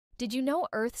Did you know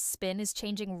Earth's spin is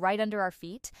changing right under our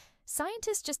feet?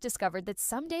 Scientists just discovered that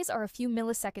some days are a few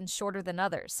milliseconds shorter than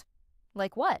others.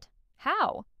 Like what?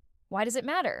 How? Why does it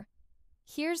matter?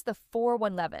 Here's the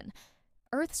 4111.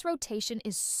 Earth's rotation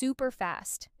is super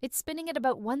fast. It's spinning at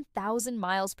about 1,000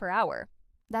 miles per hour.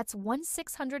 That's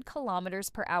 1,600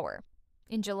 kilometers per hour.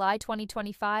 In July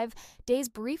 2025, days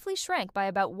briefly shrank by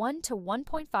about 1 to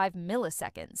 1.5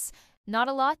 milliseconds. Not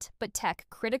a lot, but tech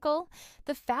critical.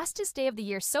 The fastest day of the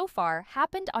year so far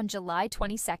happened on July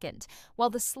 22nd, while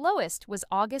the slowest was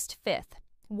August 5th.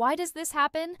 Why does this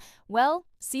happen? Well,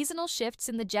 seasonal shifts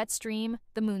in the jet stream,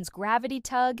 the moon's gravity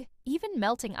tug, even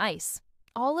melting ice.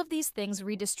 All of these things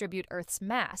redistribute Earth's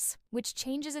mass, which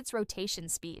changes its rotation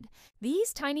speed.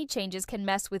 These tiny changes can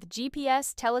mess with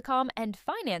GPS, telecom, and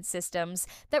finance systems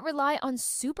that rely on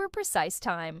super precise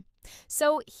time.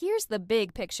 So here's the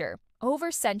big picture.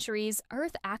 Over centuries,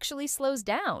 Earth actually slows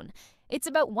down. It's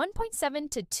about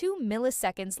 1.7 to 2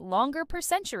 milliseconds longer per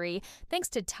century thanks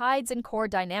to tides and core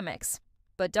dynamics.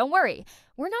 But don't worry,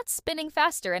 we're not spinning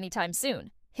faster anytime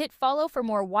soon. Hit follow for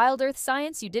more wild Earth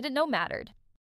science you didn't know mattered.